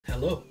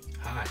Hello,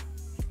 hi.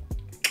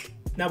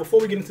 Now before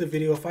we get into the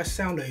video, if I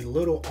sound a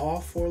little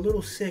off or a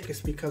little sick,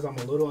 it's because I'm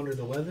a little under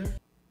the weather.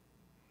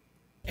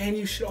 And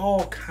you should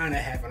all kind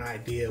of have an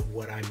idea of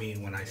what I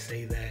mean when I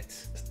say that.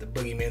 It's the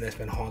boogeyman that's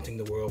been haunting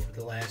the world for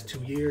the last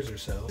 2 years or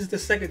so. This is the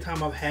second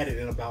time I've had it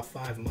in about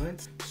 5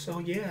 months. So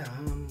yeah,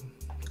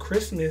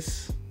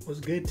 Christmas was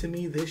good to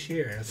me this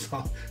year. That's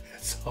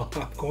all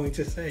I'm going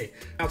to say.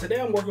 Now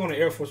today I'm working on the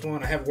Air Force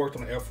One. I haven't worked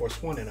on the Air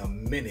Force One in a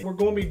minute. We're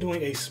going to be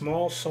doing a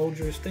Small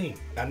Soldiers theme.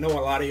 I know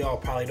a lot of y'all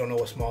probably don't know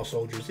what Small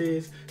Soldiers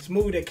is. It's a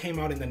movie that came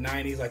out in the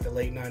 90s, like the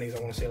late 90s. I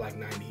want to say like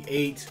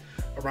 98.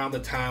 Around the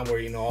time where,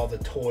 you know, all the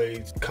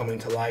toys coming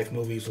to life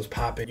movies was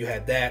popping. You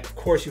had that. Of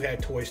course, you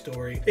had Toy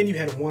Story. Then you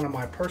had one of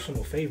my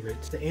personal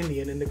favorites, the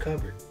Indian in the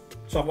Cupboard.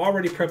 So I've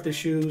already prepped the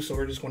shoes, so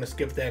we're just going to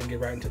skip that and get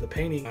right into the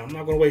painting. I'm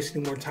not going to waste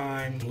any more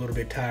time. I'm a little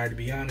bit tired, to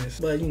be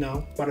honest. But, you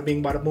know, bada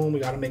bing, bada boom. We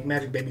got to make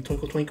magic, baby.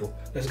 Twinkle, twinkle.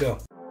 Let's go.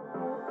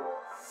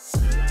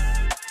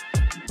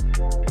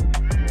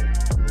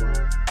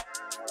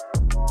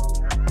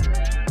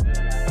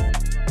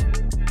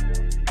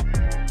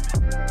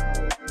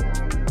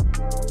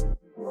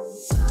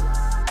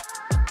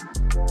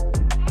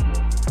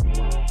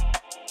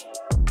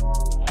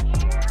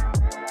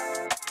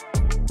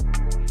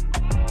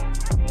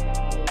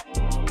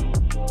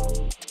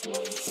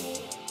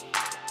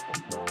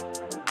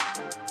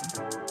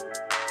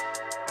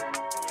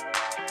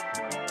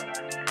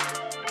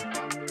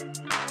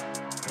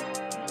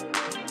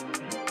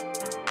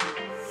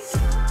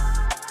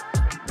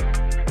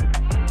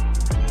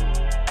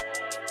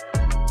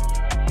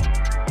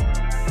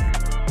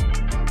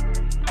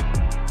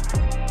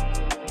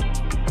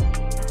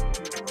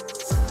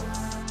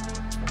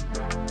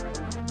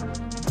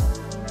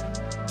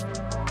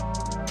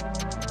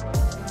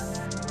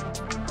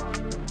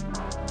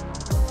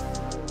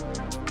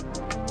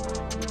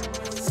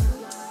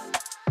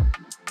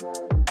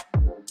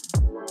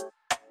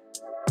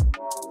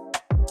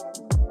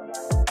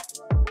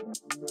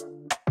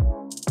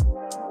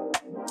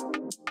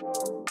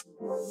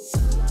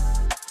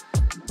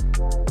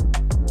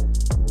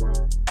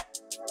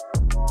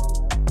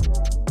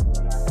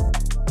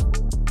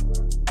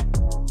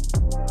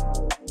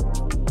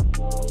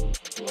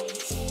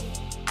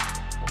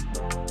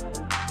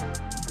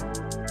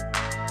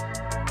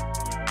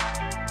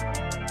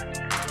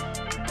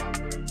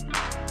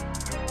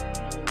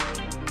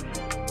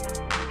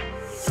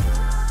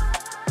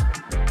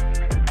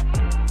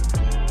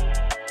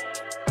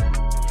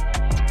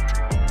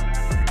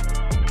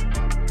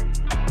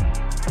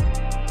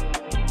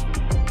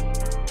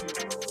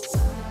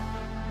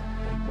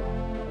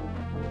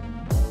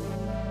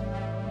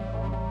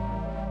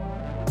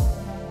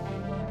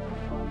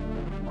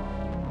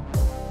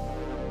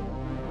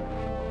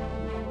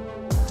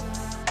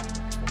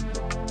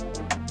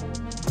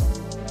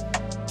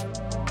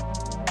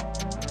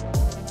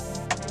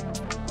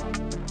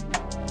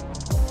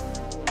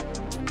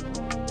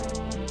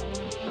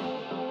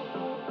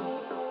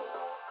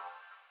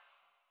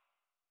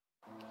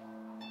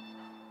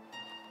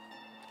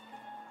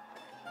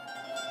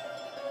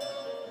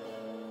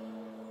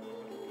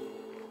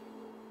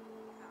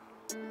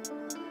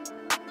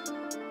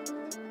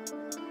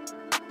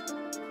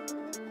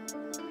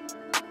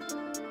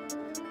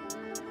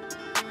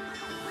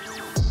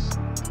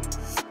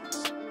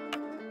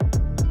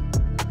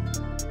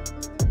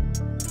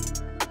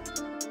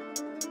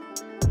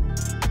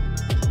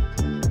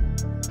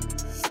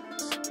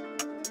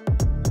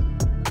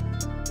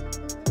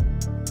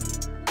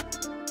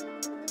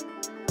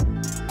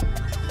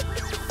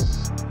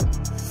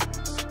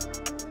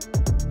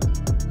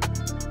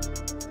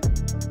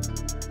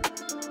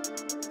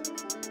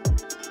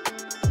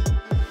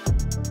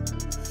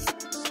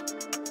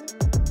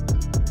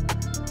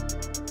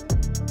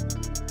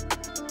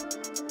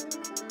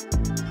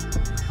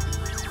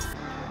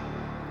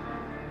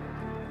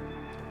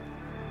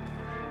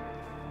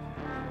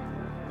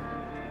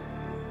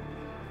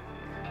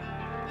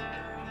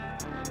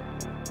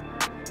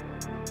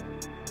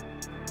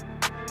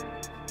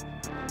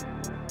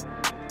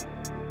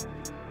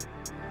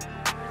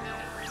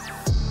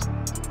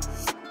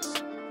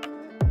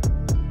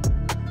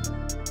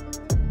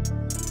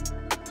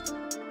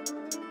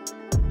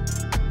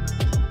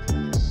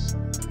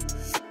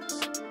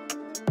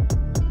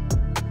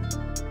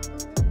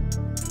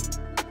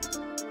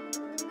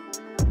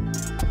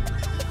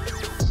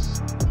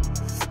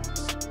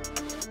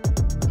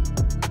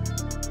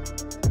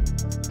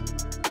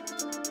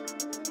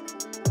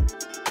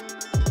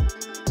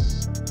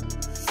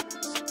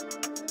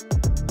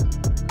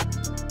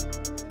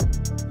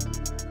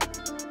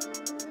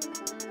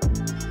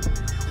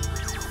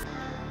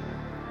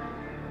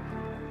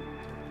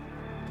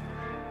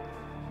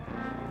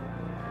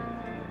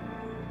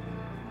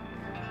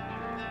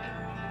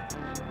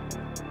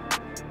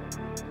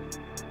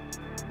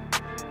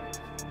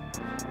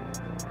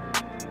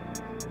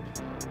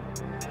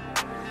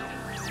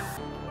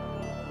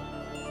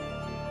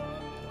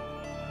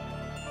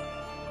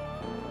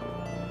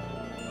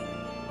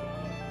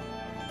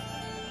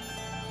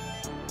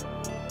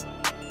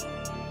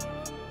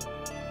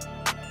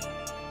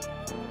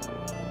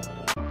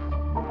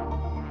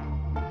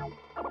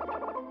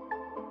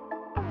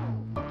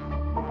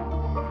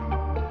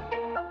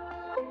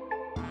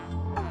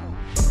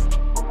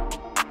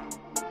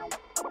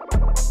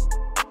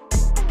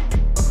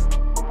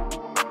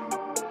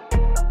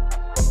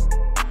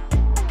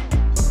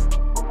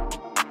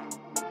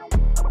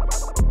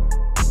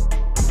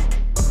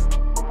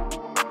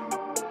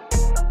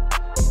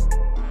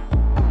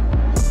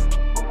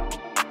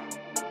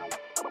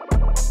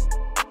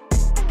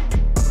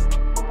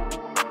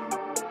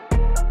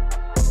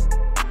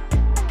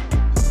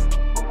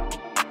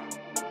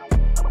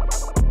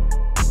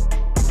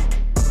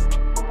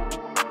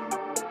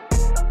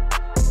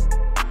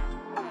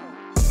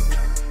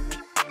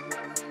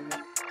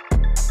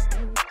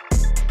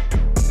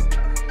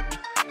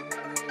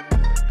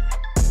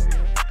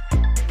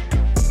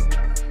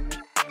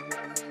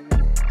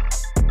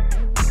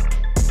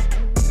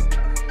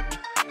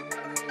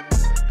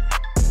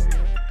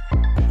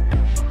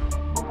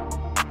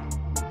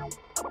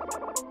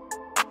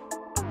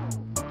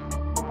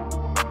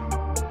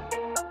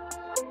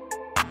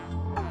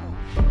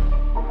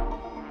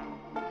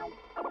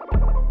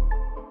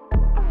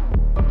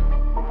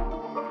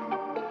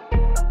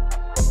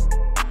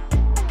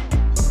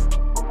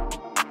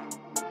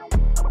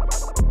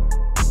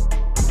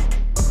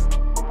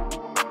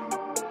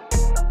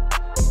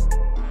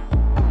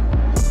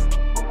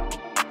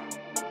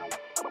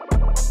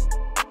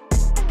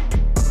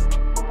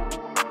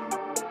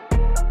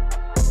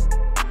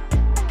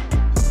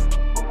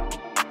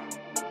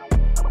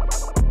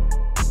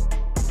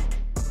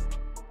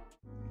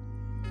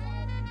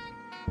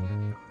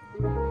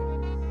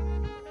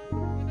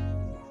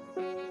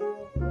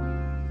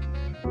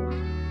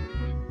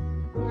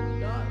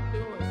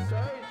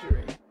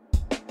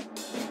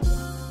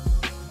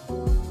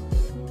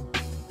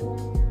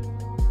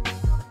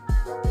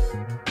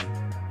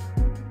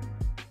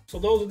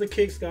 those are the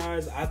kicks,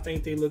 guys. I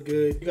think they look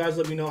good. You guys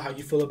let me know how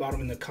you feel about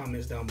them in the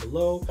comments down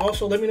below.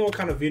 Also, let me know what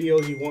kind of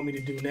videos you want me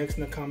to do next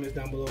in the comments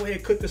down below. Go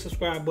ahead, click the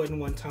subscribe button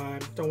one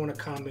time. Throw in a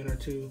comment or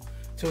two.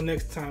 Till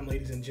next time,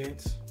 ladies and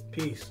gents.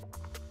 Peace.